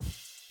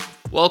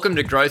Welcome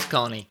to Growth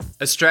Colony,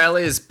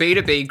 Australia's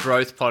B2B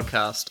growth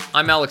podcast.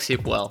 I'm Alex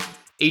Hipwell.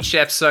 Each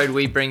episode,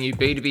 we bring you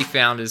B2B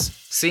founders,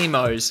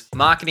 CMOs,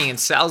 marketing and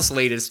sales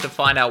leaders to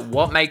find out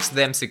what makes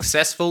them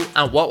successful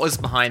and what was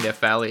behind their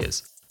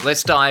failures.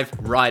 Let's dive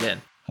right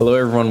in. Hello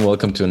everyone,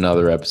 welcome to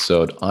another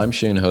episode. I'm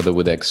Shane Hoda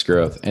with X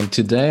Growth, and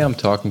today I'm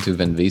talking to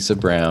Vanvisa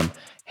Brown,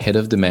 Head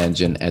of Demand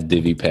Gen at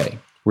DiviPay.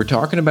 We're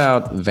talking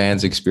about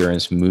Van's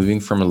experience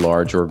moving from a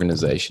large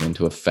organization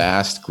into a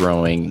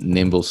fast-growing,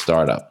 nimble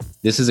startup.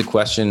 This is a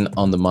question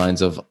on the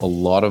minds of a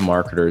lot of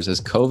marketers as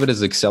COVID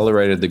has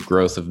accelerated the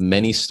growth of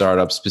many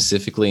startups,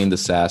 specifically in the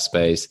SaaS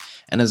space,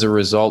 and as a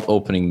result,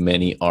 opening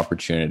many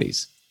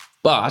opportunities.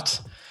 But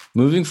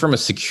moving from a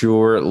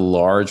secure,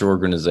 large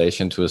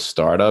organization to a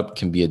startup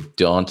can be a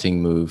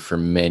daunting move for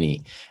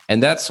many.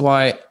 And that's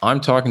why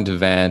I'm talking to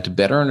Van to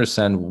better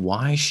understand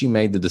why she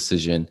made the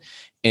decision.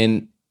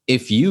 And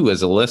if you,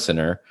 as a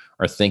listener,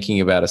 are thinking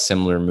about a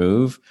similar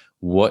move,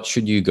 what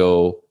should you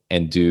go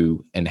and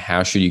do, and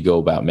how should you go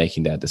about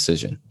making that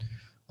decision?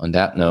 On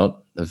that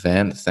note,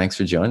 Van, thanks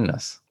for joining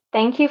us.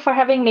 Thank you for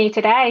having me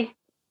today.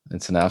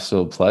 It's an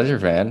absolute pleasure,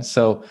 Van.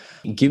 So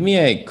give me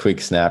a quick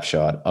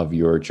snapshot of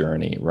your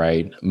journey,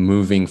 right?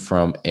 Moving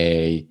from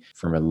a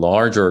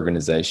large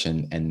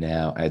organization and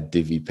now at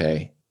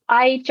DiviPay.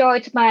 I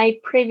joined my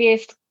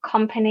previous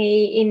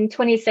company in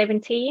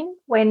 2017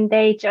 when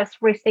they just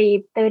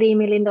received $30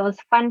 million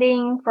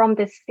funding from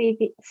the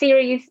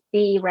Series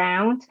B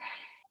round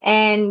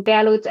and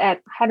valued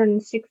at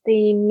 $160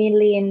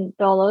 million.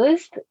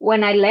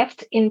 When I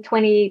left in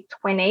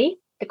 2020,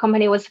 the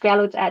company was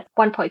valued at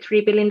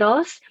 $1.3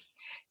 billion.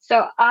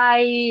 So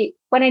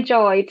when I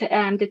joined,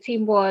 the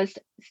team was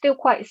still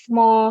quite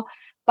small,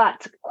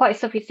 but quite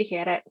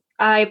sophisticated.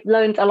 I've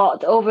learned a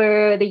lot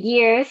over the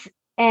years,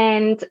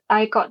 and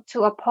I got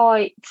to a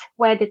point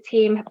where the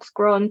team has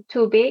grown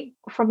too big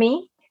for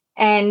me.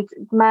 And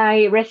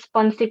my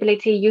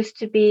responsibility used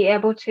to be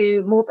able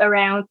to move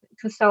around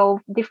to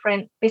solve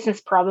different business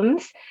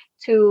problems,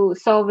 to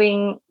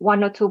solving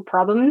one or two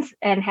problems,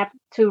 and have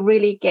to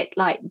really get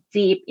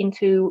deep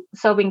into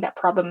solving that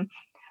problem.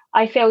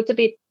 I felt a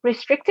bit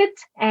restricted,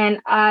 and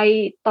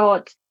I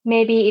thought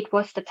maybe it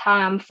was the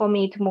time for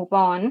me to move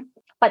on.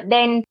 But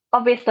then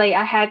obviously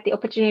I had the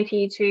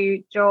opportunity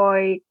to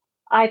join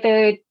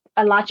either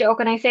a larger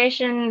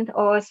organization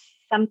or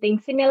something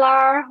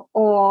similar,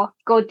 or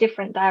go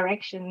different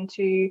direction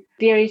to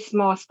very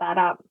small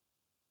startup.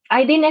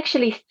 I didn't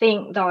actually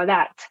think though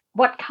that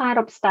what kind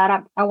of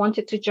startup I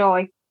wanted to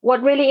join.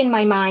 What really in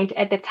my mind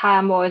at the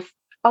time was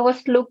I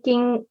was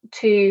looking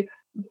to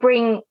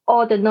bring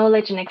all the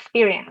knowledge and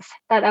experience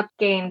that I've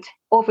gained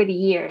over the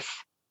years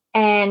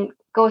and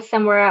go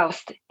somewhere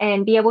else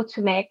and be able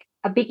to make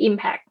a big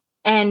impact.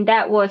 And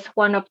that was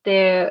one of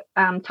the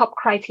top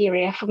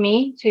criteria for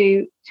me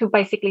to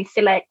basically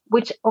select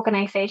which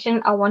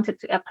organization I wanted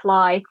to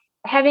apply.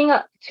 Having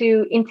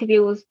two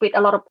interviews with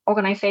a lot of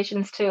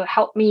organizations to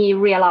help me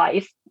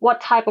realize what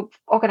type of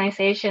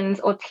organizations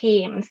or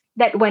teams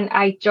that when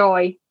I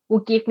join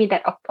will give me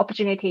that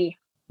opportunity.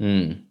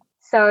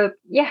 So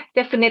yeah,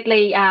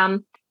 definitely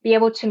be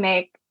able to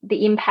make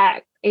the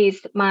impact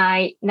is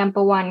my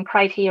number one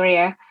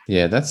criteria.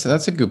 Yeah, that's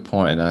a good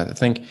point. I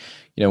think,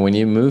 when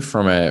you move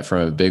from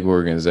a big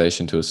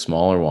organization to a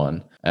smaller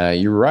one,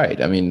 you're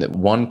right. I mean,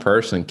 one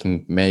person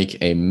can make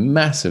a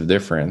massive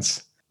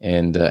difference,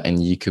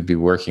 and you could be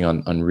working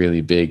on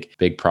really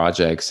big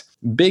projects,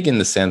 big in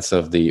the sense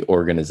of the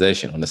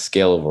organization, on the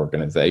scale of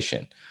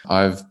organization.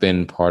 I've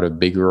been part of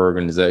bigger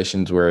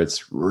organizations where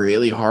it's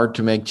really hard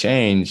to make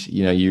change.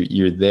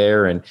 You're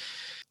there and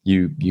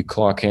you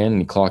clock in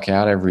and clock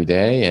out every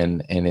day,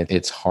 and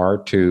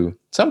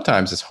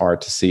sometimes it's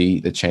hard to see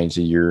the change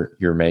that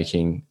you're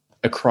making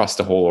across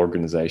the whole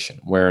organization,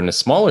 where in a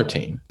smaller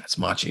team, it's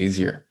much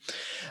easier.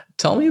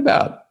 Tell me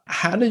about,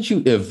 how did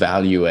you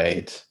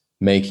evaluate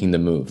making the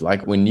move?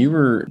 Like when you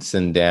were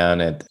sitting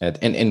down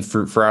and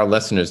for our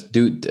listeners,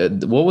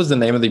 what was the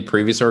name of the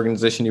previous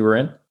organization you were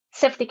in?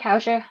 Safety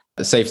Culture.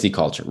 Safety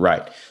Culture,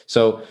 right.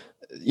 So,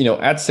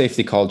 at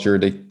Safety Culture,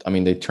 they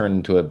turned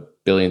into a $1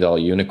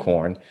 billion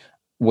unicorn.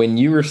 When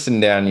you were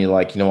sitting down, you're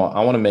like, I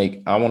want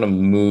to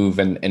move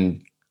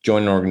and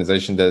join an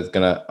organization that's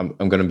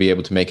I'm gonna be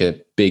able to make a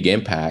big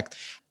impact.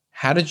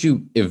 How did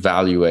you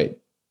evaluate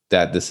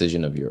that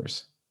decision of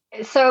yours?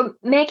 So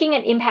making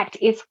an impact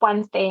is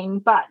one thing,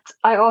 but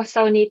I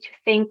also need to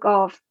think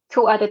of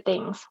two other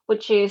things,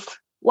 which is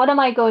what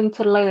am I going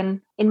to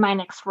learn in my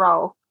next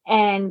role,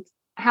 and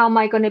how am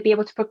I going to be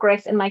able to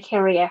progress in my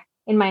career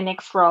in my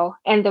next role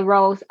and the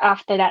roles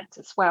after that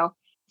as well.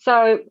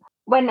 So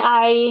when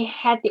I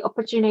had the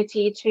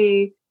opportunity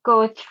to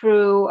go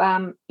through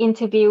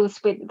interviews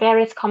with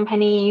various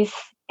companies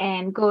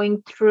and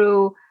going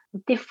through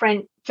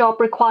different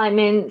job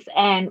requirements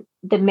and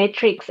the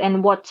metrics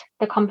and what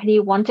the company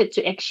wanted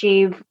to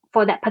achieve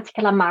for that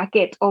particular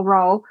market or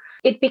role,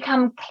 it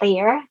became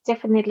clear,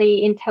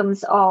 definitely in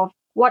terms of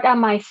what are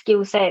my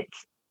skill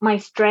sets my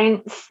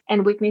strengths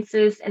and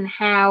weaknesses and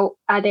how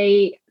are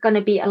they going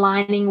to be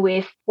aligning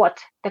with what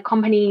the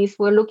companies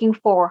were looking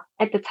for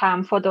at the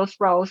time for those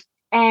roles.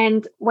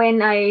 And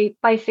when I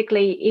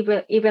basically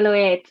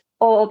evaluate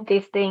all of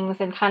these things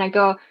and kind of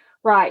go,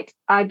 right,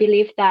 I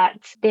believe that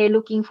they're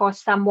looking for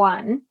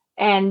someone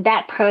and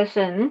that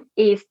person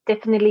is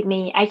definitely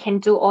me. I can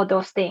do all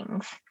those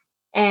things.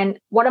 And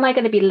what am I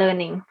going to be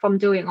learning from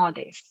doing all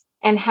this?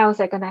 And how is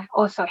that going to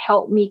also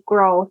help me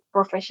grow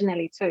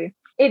professionally too?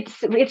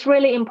 It's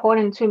really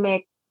important to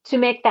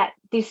make that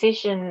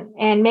decision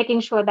and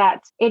making sure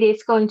that it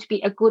is going to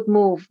be a good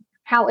move.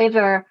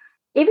 However,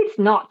 if it's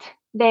not,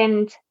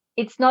 then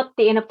it's not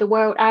the end of the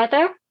world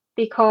either,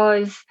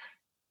 because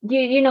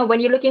you know when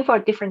you're looking for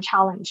a different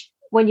challenge,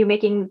 when you're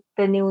making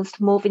the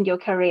newest move in your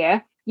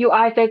career, you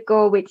either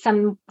go with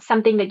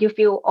something that you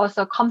feel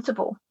also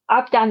comfortable.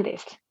 I've done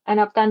this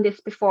and I've done this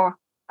before.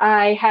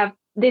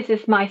 This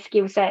is my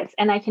skill sets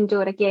and I can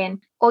do it again.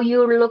 Or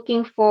you're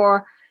looking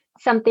for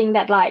something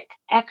that like,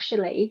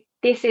 actually,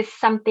 this is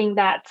something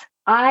that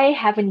I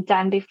haven't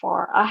done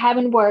before. I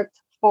haven't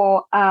worked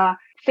for a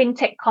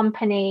fintech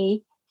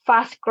company,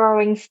 fast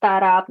growing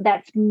startup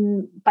that's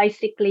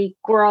basically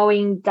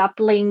growing,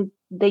 doubling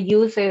the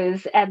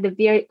users at the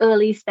very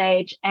early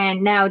stage.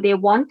 And now they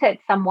wanted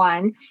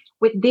someone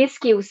with these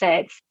skill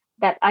sets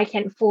that I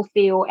can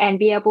fulfill and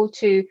be able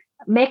to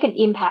make an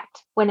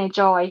impact when I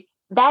join.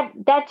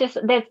 That's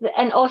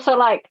and also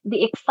like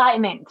the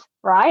excitement,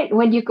 right?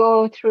 When you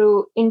go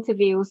through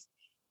interviews,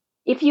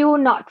 if you're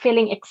not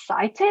feeling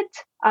excited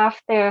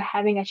after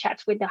having a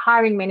chat with the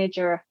hiring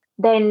manager,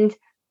 then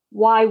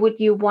why would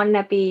you want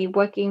to be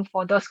working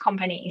for those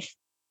companies?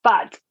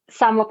 But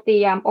some of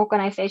the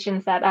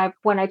organizations that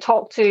when I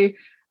talked to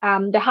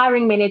the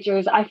hiring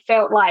managers, I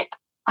felt like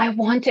I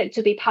wanted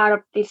to be part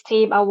of this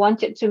team. I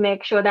wanted to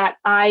make sure that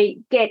I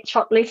get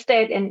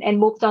shortlisted and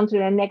moved on to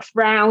the next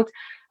round.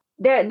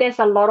 There's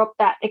a lot of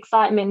that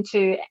excitement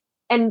too.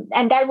 And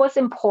that was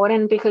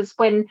important because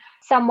when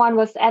someone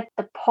was at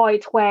the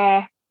point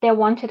where they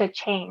wanted a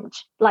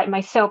change, like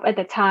myself at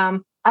the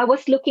time, I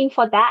was looking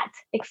for that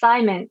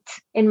excitement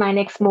in my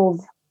next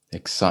move.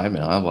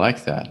 Excitement. I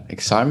like that.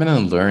 Excitement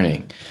and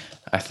learning.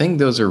 I think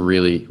those are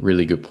really,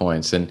 really good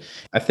points. And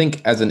I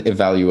think as an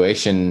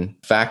evaluation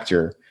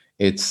factor,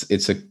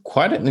 it's a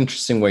quite an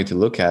interesting way to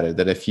look at it,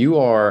 that if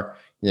you're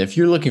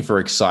looking for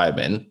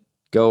excitement,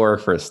 go work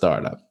for a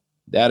startup.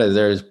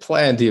 There's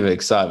plenty of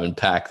excitement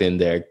packed in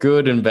there,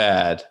 good and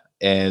bad.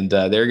 And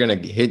they're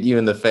going to hit you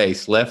in the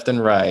face left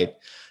and right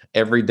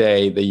every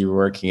day that you're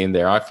working in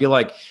there. I feel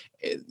like,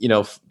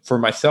 for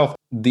myself,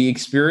 the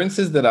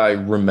experiences that I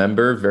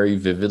remember very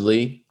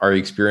vividly are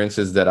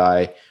experiences that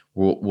I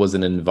was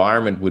in an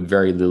environment with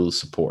very little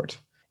support.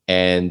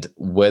 And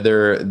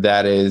whether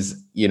that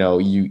is,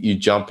 you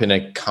jump in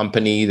a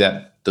company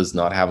that does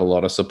not have a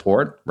lot of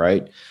support,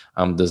 right?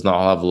 Does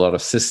not have a lot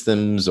of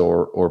systems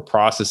or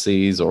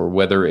processes, or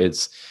whether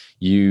it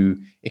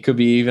could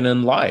be even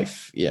in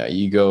life. Yeah,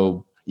 you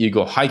go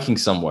hiking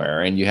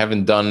somewhere and you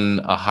haven't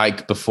done a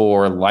hike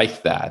before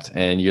like that.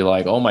 And you're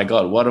like, oh my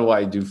God, what do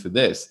I do for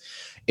this?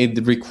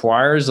 It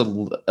requires a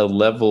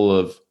level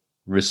of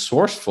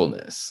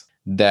resourcefulness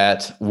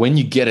that when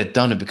you get it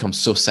done, it becomes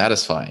so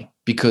satisfying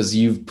because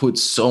you've put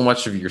so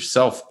much of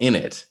yourself in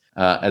it.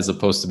 As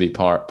opposed to be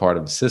part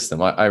of the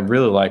system. I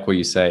really like what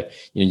you say.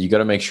 You got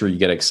to make sure you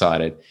get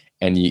excited,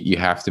 and you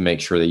have to make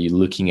sure that you're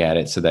looking at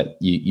it so that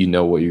you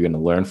know what you're going to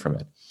learn from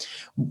it.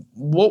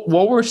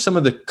 What were some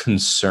of the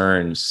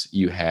concerns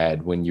you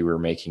had when you were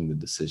making the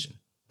decision?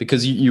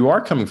 Because you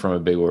are coming from a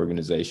big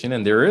organization,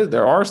 and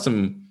there are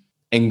some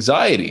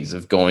anxieties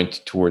of going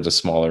towards a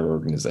smaller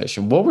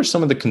organization. What were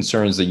some of the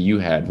concerns that you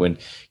had when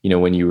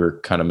you were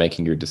kind of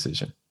making your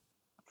decision?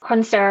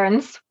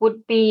 Concerns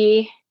would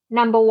be,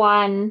 number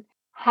one,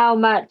 how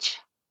much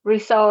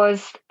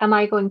resource am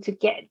I going to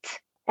get?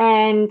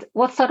 And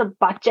what sort of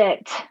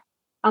budget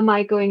am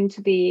I going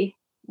to be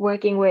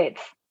working with?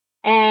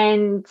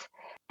 And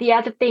the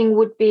other thing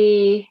would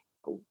be,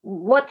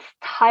 what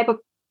type of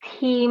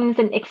teams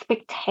and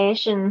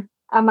expectation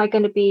am I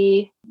going to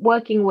be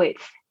working with?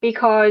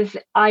 Because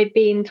I've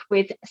been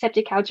with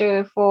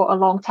Septiculture for a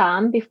long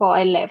time before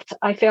I left.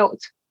 I felt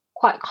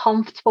quite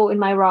comfortable in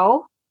my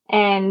role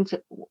and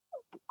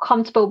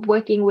comfortable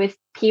working with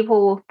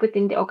people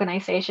within the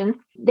organization.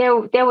 There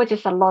were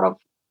just a lot of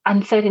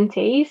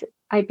uncertainties,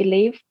 I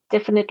believe.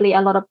 Definitely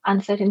a lot of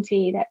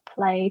uncertainty that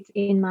played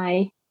in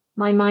my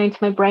mind,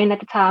 my brain at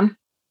the time.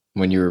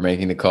 When you were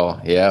making the call,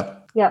 yeah.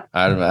 Yeah.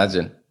 I'd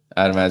imagine.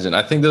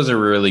 I think those are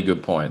a really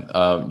good point.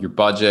 Your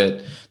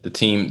budget, the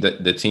team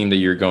that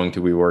you're going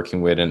to be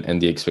working with,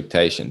 and the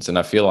expectations. And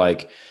I feel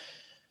like,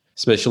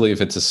 especially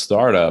if it's a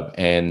startup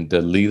and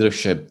the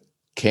leadership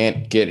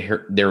can't get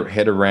their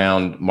head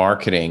around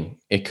marketing,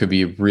 it could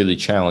be a really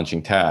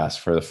challenging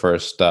task for the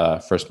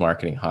first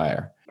marketing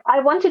hire. I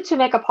wanted to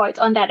make a point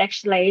on that,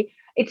 actually.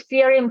 It's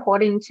very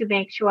important to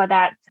make sure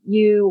that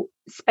you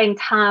spend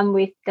time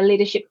with the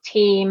leadership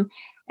team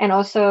and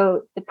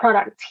also the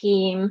product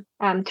team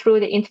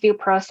through the interview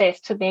process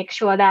to make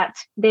sure that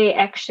they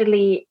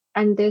actually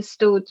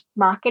understood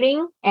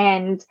marketing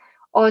and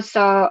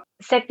also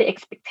set the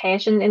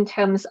expectation in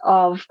terms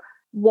of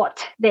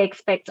what they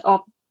expect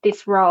of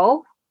this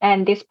role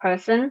and this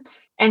person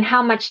and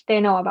how much they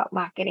know about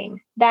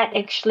marketing. That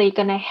actually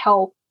going to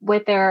help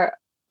whether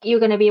you're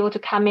going to be able to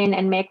come in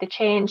and make the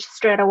change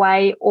straight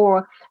away,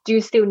 or do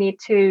you still need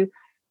to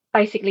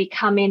basically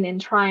come in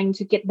and trying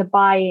to get the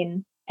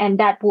buy-in, and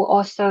that will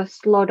also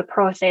slow the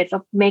process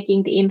of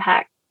making the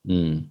impact,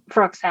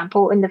 for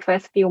example, in the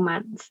first few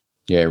months.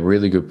 Yeah,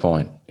 really good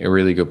point. A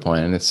really good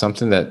point. And it's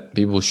something that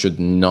people should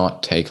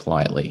not take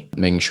lightly,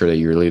 making sure that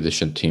your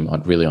leadership team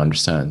really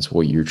understands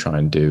what you're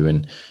trying to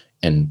do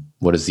and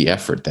what is the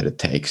effort that it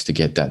takes to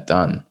get that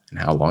done and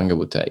how long it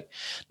would take.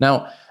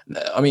 Now,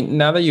 I mean,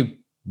 now that you've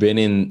been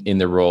in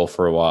the role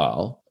for a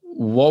while,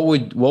 what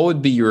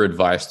would be your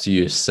advice to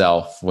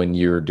yourself when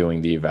you're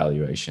doing the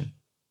evaluation?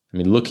 I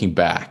mean, looking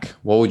back,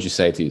 what would you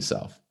say to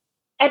yourself?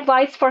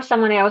 Advice for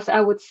someone else, I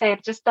would say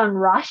just don't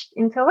rush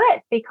into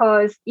it,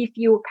 because if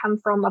you come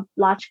from a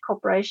large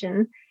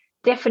corporation,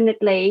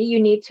 definitely you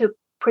need to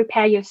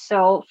prepare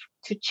yourself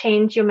to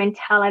change your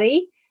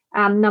mentality.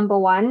 Number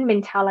one,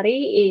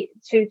 mentality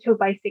to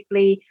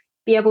basically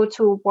be able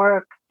to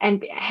work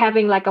and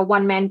having like a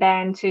one-man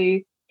band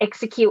to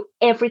execute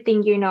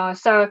everything you know.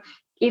 So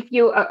if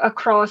you are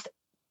across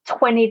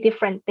 20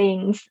 different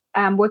things,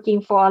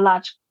 working for a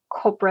large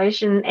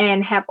corporation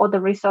and have all the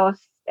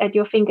resources at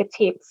your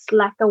fingertips,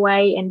 slack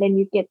away, and then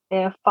you get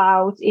the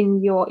files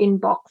in your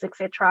inbox,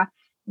 etc.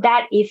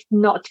 That is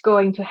not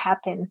going to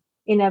happen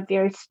in a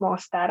very small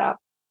startup.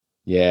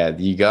 Yeah,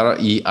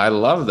 I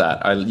love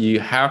that. You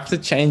have to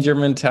change your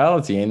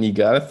mentality, and you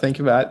gotta think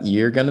about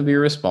you're gonna be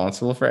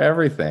responsible for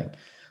everything.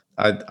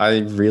 I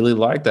really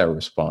like that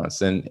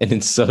response, and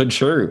it's so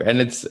true,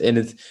 and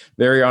it's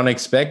very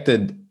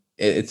unexpected.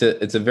 It's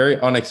a very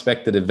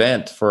unexpected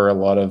event for a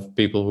lot of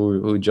people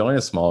who join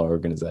a smaller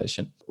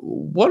organization.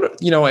 What,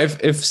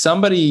 if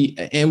somebody,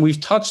 and we've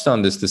touched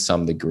on this to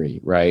some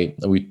degree, right?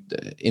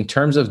 In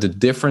terms of the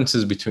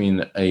differences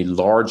between a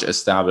large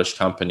established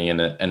company and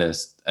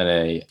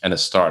a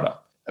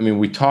startup. I mean,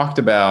 we talked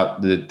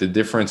about the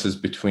differences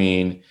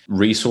between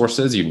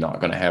resources. You're not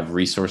going to have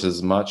resources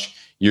as much.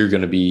 You're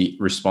going to be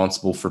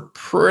responsible for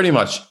pretty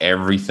much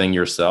everything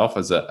yourself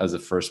as a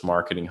first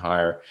marketing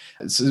hire.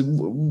 So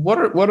what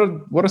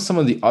are some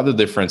of the other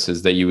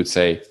differences that you would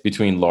say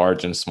between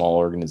large and small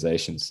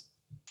organizations?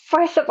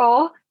 First of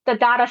all, the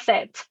data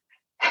set.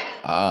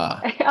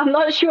 I'm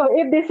not sure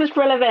if this is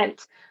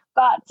relevant,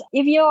 but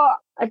if you're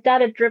a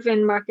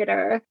data-driven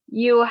marketer,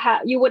 you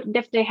would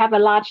definitely have a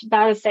large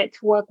data set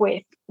to work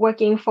with,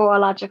 working for a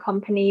larger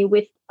company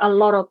with a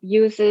lot of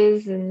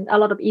users and a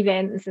lot of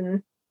events,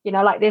 and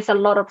there's a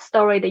lot of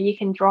story that you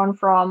can draw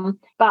from.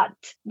 But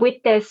with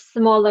the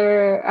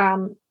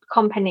smaller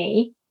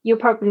company, you're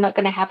probably not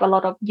going to have a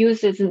lot of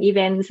users and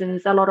events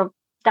and a lot of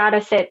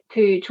data set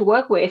to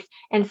work with.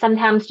 And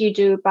sometimes you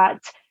do,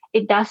 but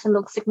it doesn't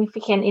look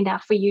significant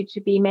enough for you to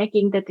be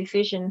making the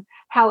decision.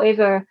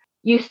 However,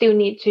 you still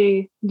need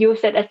to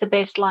use it as the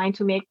baseline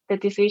to make the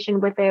decision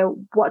whether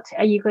what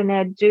are you going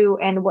to do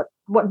and what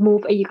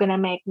move are you going to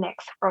make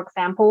next, for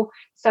example.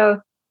 So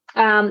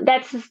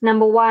that's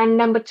number one.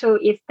 Number two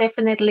is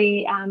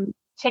definitely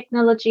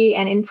technology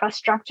and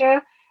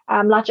infrastructure.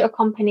 Larger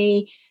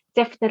company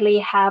definitely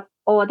have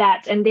all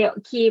that, and they'll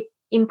keep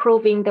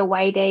improving the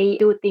way they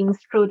do things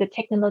through the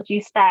technology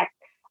stack.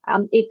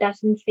 It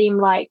doesn't seem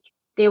like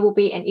there will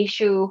be an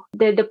issue.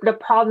 The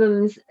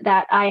problems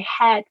that I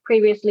had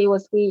previously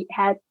was we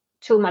had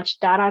too much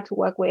data to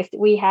work with.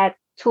 We had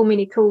too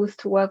many tools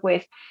to work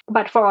with.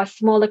 But for a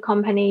smaller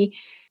company,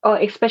 or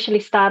especially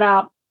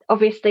startup,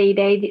 obviously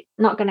they're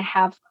not going to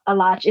have a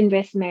large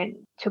investment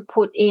to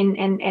put in,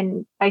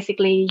 and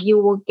basically you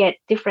will get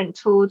different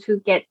tools to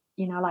get,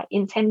 like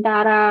intent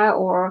data,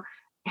 or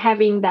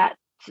having that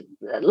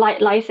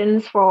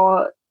license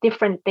for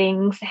different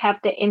things, have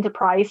the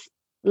enterprise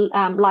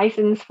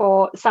license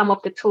for some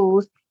of the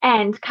tools.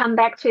 And come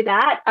back to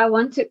that, I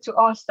wanted to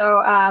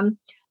also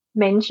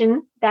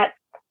mention that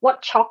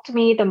what shocked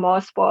me the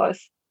most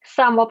was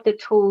some of the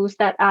tools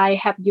that I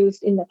have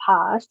used in the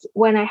past.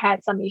 When I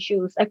had some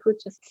issues, I could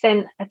just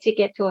send a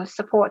ticket to a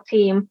support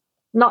team,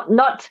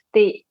 not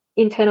the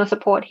internal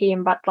support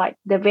team, but like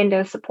the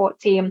vendor support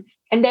team,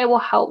 and they will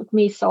help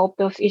me solve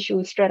those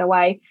issues straight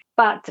away.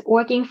 But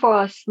working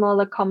for a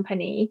smaller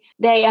company,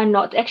 they are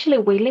not actually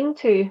willing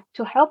to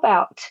help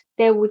out.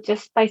 They would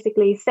just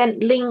basically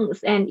send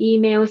links and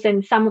emails,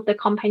 and some of the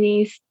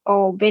companies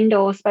or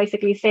vendors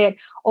basically said,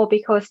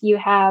 because you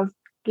have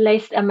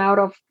less amount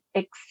of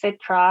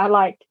etc.,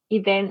 like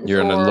events, you're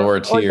in a lower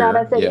tier.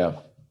 Yeah,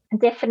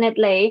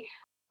 definitely.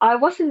 I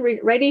wasn't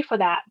ready for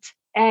that,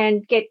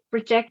 and get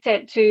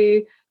rejected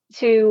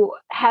to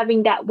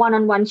having that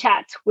one-on-one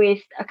chat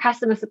with a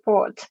customer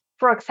support,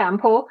 for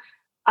example.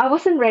 I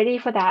wasn't ready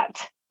for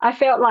that. I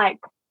felt like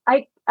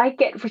I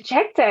get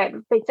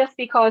rejected just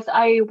because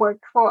I work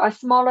for a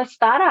smaller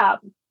startup.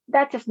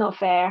 That is not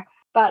fair.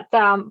 But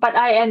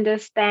I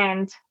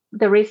understand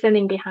the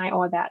reasoning behind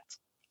all that.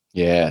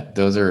 Yeah,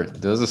 those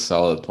are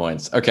solid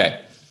points. Okay,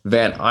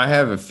 Van, I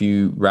have a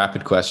few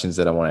rapid questions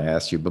that I want to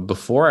ask you, but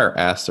before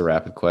I ask the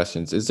rapid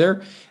questions, is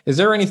there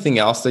anything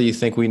else that you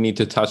think we need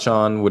to touch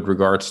on with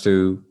regards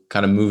to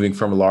kind of moving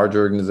from a large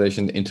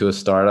organization into a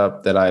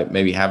startup that I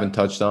maybe haven't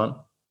touched on?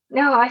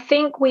 No, I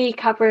think we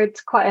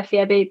covered quite a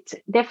fair bit.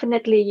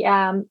 Definitely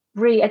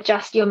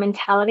readjust your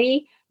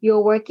mentality,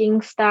 your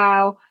working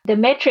style. The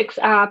metrics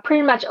are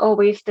pretty much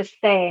always the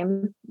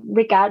same,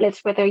 regardless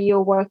whether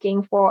you're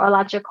working for a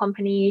larger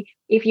company,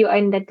 if you're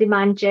in the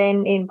demand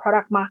gen, in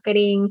product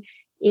marketing,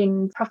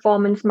 in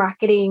performance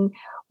marketing,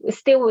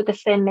 still with the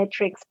same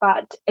metrics,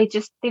 but it's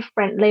just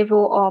different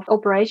level of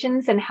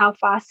operations and how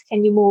fast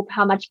can you move,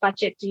 how much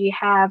budget do you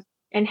have,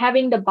 and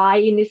having the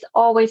buy-in is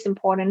always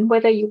important,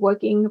 whether you're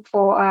working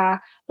for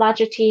a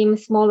larger team,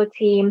 smaller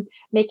team,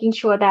 making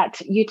sure that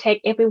you take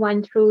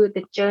everyone through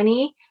the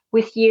journey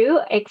with you,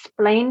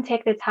 explain,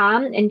 take the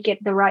time and get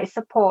the right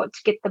support,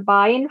 get the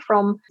buy-in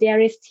from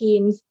various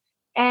teams.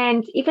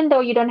 And even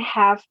though you don't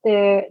have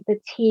the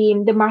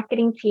team, the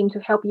marketing team to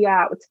help you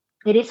out,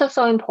 it is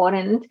also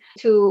important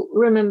to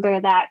remember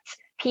that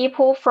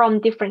people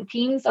from different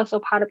teams are also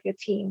part of your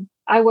team.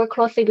 I work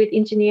closely with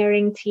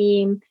engineering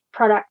team,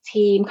 product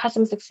team,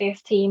 customer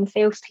success team,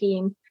 sales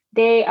team.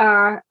 They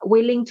are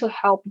willing to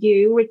help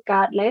you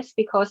regardless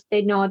because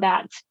they know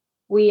that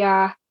we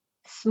are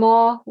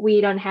small, we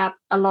don't have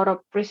a lot of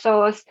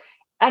resource.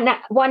 And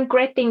one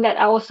great thing that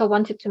I also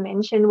wanted to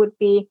mention would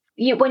be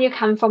when you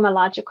come from a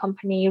larger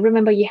company,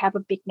 remember you have a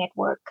big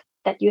network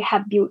that you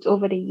have built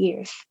over the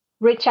years.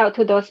 Reach out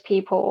to those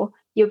people.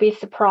 You'll be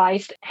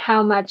surprised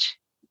how much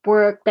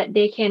work that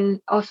they can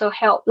also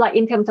help, like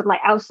in terms of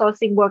like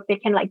outsourcing work, they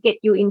can like get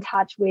you in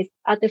touch with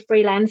other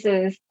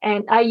freelancers.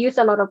 And I use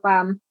a lot of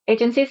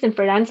agencies and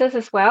freelancers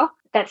as well.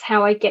 That's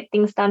how I get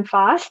things done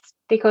fast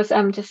because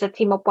I'm just a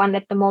team of one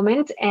at the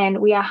moment and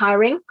we are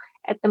hiring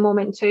at the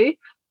moment too.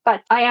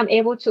 But I am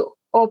able to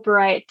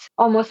operate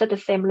almost at the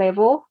same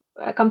level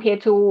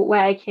compared to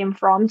where I came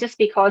from, just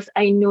because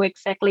I knew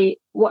exactly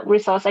what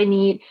resource I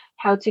need,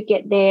 how to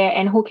get there,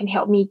 and who can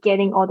help me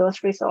getting all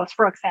those resources.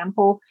 For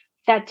example,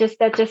 that's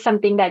just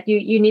something that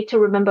you need to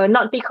remember,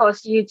 not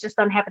because you just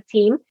don't have a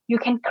team. You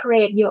can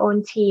create your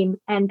own team,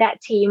 and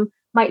that team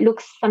might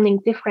look something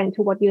different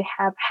to what you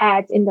have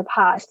had in the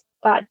past,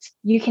 but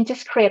you can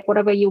just create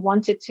whatever you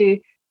wanted to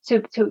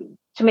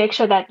make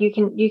sure that you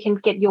can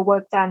get your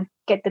work done,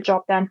 get the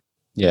job done.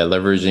 Yeah,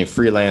 leveraging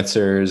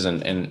freelancers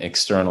and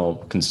external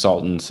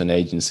consultants and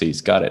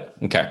agencies. Got it.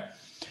 Okay.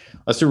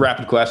 Let's do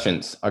rapid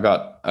questions. I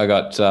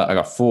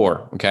got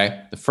four.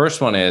 Okay. The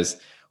first one is,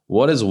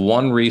 what is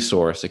one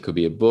resource? It could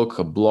be a book,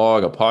 a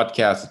blog, a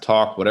podcast, a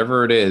talk,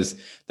 whatever it is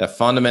that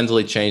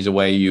fundamentally changed the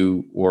way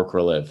you work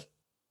or live.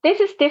 This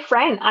is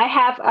different. I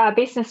have a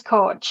business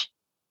coach,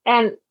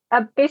 and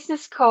a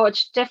business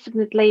coach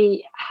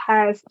definitely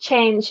has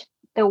changed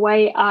the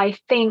way I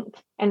think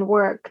and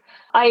work.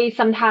 I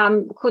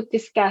sometimes could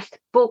discuss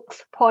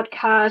books,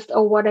 podcasts,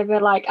 or whatever.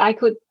 Like I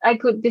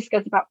could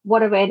discuss about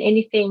whatever and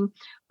anything.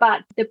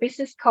 But the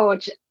business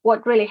coach,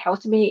 what really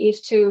helps me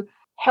is to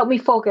help me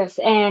focus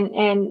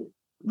and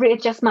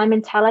readjust my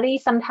mentality.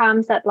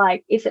 Sometimes that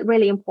like, is it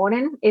really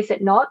important? Is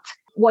it not?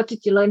 What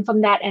did you learn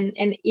from that? And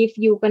if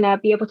you're gonna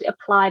be able to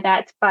apply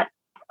that. But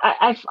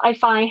I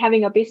find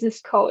having a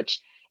business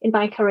coach in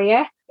my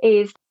career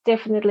is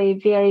definitely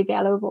very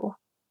valuable.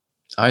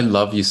 I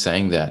love you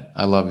saying that.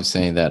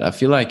 I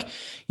feel like,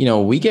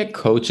 we get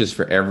coaches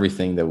for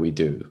everything that we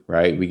do,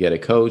 right? We get a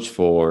coach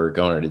for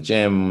going to the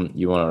gym.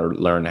 You want to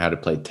learn how to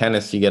play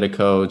tennis, you get a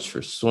coach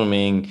for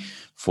swimming,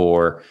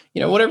 for,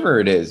 whatever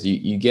it is,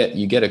 you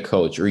get a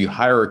coach, or you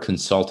hire a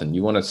consultant.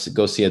 You want to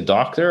go see a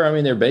doctor. I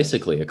mean, they're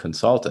basically a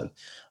consultant,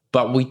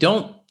 but we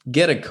don't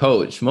get a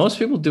coach. Most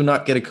people do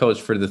not get a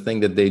coach for the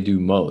thing that they do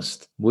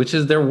most, which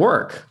is their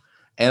work.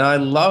 And I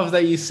love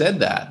that you said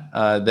that,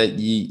 that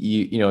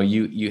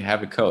you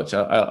have a coach.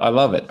 I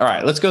love it. All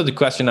right, let's go to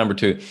question number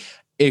 2.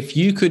 If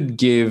you could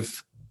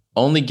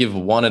only give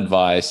one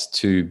advice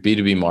to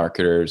B2B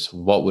marketers,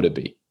 what would it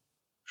be?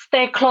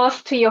 Stay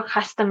close to your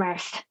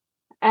customers.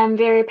 I'm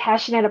very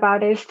passionate about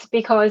this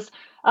because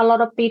a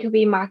lot of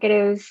B2B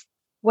marketers,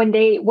 when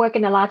they work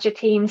in the larger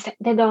teams,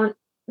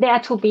 they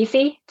are too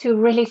busy to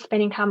really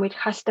spending time with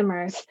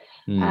customers.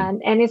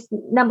 And it's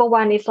number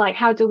one is like,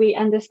 how do we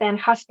understand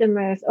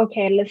customers?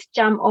 Okay, let's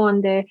jump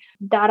on the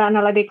data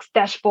analytics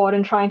dashboard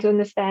and trying to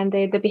understand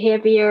the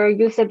behavior,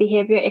 user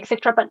behavior,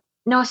 etc. But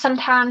no,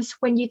 sometimes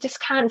when you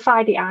just can't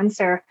find the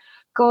answer,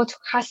 go to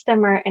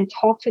customer and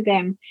talk to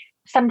them.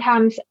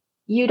 Sometimes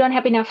you don't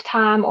have enough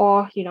time,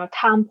 or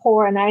time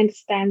poor, and I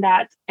understand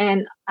that,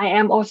 and I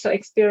am also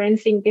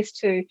experiencing this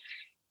too.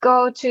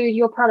 Go to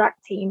your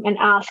product team and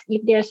ask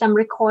if there are some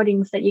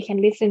recordings that you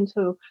can listen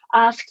to.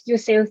 Ask your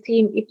sales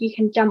team if you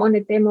can jump on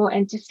the demo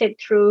and just sit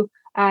through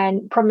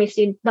and promise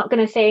you're not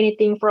going to say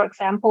anything, for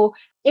example.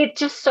 It's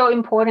just so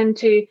important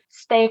to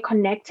stay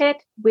connected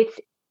with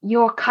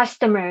your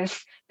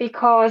customers,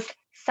 because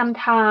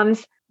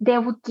sometimes they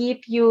will give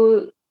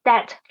you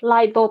that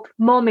light bulb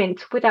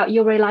moment without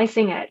you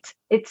realizing it.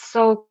 It's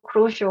so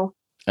crucial.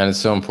 And it's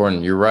so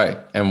important. You're right.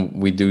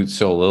 And we do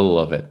so little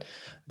of it.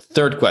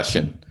 Third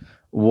question.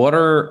 What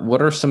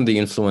are some of the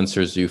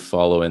influencers you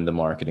follow in the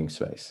marketing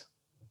space?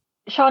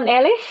 Sean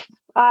Ellis.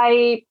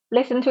 I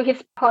listen to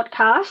his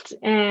podcast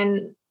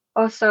and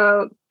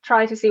also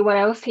try to see what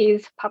else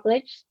he's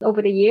published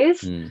over the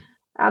years.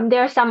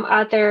 There are some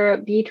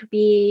other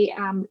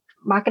B2B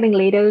marketing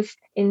leaders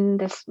in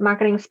this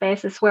marketing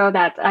space as well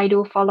that I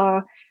do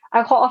follow.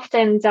 I quite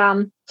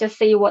often just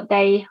see what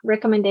their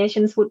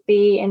recommendations would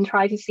be and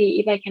try to see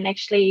if I can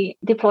actually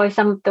deploy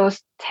some of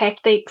those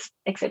tactics,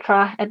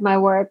 etc., at my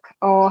work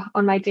or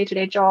on my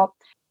day-to-day job.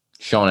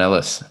 Sean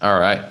Ellis. All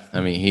right.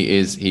 I mean, he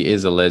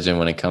is a legend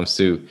when it comes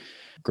to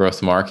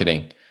growth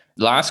marketing.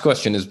 Last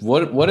question is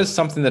what is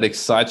something that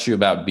excites you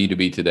about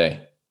B2B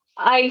today?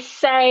 I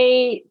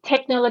say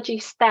technology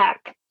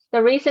stack.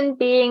 The reason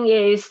being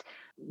is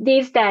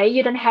these days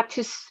you don't have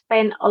to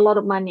spend a lot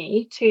of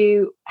money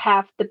to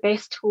have the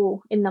best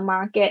tool in the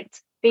market,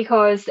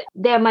 because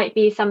there might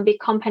be some big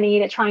company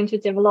that's trying to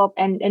develop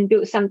and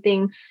build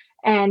something,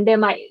 and they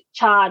might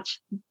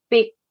charge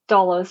big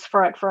dollars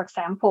for it, for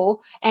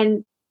example.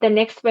 And the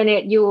next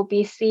minute you will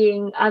be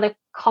seeing other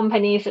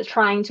companies are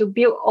trying to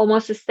build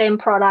almost the same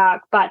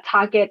product but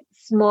target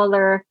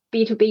smaller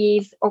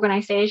B2B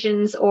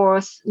organizations or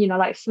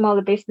like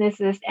smaller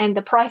businesses, and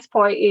the price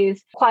point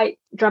is quite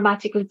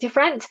dramatically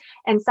different.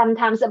 And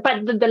sometimes,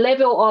 but the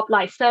level of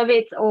like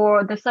service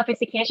or the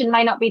sophistication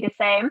might not be the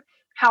same.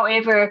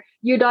 However,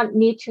 you don't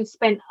need to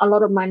spend a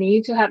lot of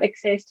money to have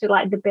access to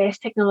like the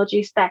best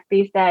technology stack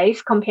these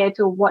days compared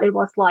to what it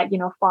was like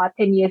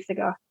 5-10 years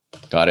ago.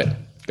 Got it.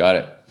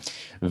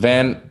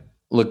 Van,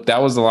 look,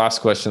 that was the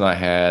last question I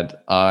had.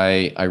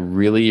 I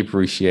really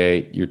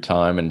appreciate your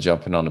time and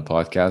jumping on the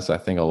podcast. I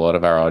think a lot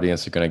of our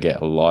audience are going to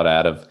get a lot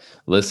out of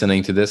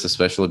listening to this,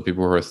 especially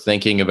people who are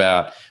thinking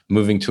about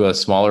moving to a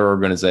smaller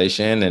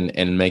organization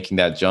and making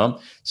that jump.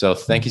 So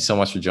thank you so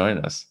much for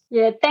joining us.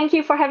 Yeah, thank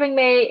you for having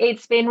me.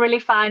 It's been really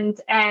fun.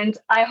 And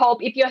I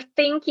hope if you're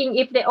thinking,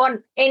 if there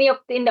are any of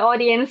in the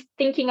audience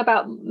thinking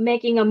about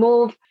making a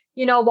move,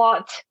 you know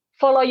what?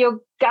 Follow your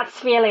gut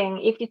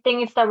feeling. If you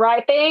think it's the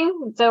right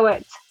thing, do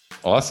it.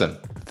 Awesome.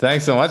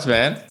 Thanks so much,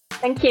 man.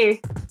 Thank you.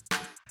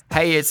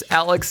 Hey, it's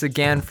Alex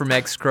again from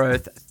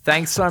Xgrowth.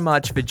 Thanks so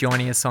much for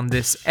joining us on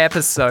this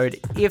episode.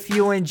 If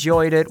you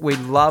enjoyed it, we'd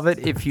love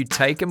it if you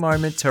take a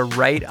moment to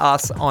rate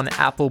us on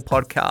Apple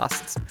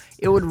Podcasts.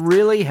 It would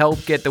really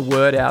help get the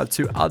word out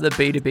to other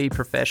B2B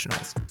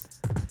professionals.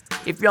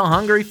 If you're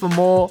hungry for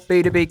more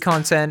B2B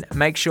content,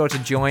 make sure to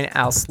join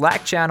our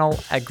Slack channel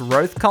at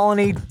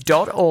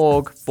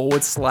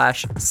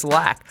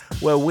growthcolony.org/Slack,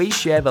 where we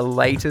share the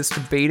latest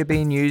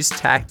B2B news,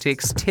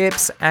 tactics,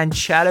 tips, and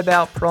chat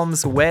about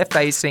problems we're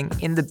facing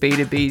in the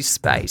B2B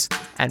space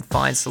and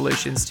find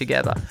solutions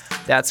together.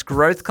 That's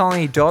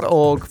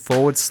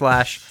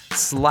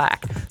growthcolony.org/Slack.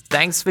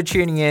 Thanks for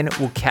tuning in.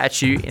 We'll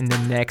catch you in the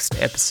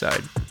next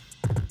episode.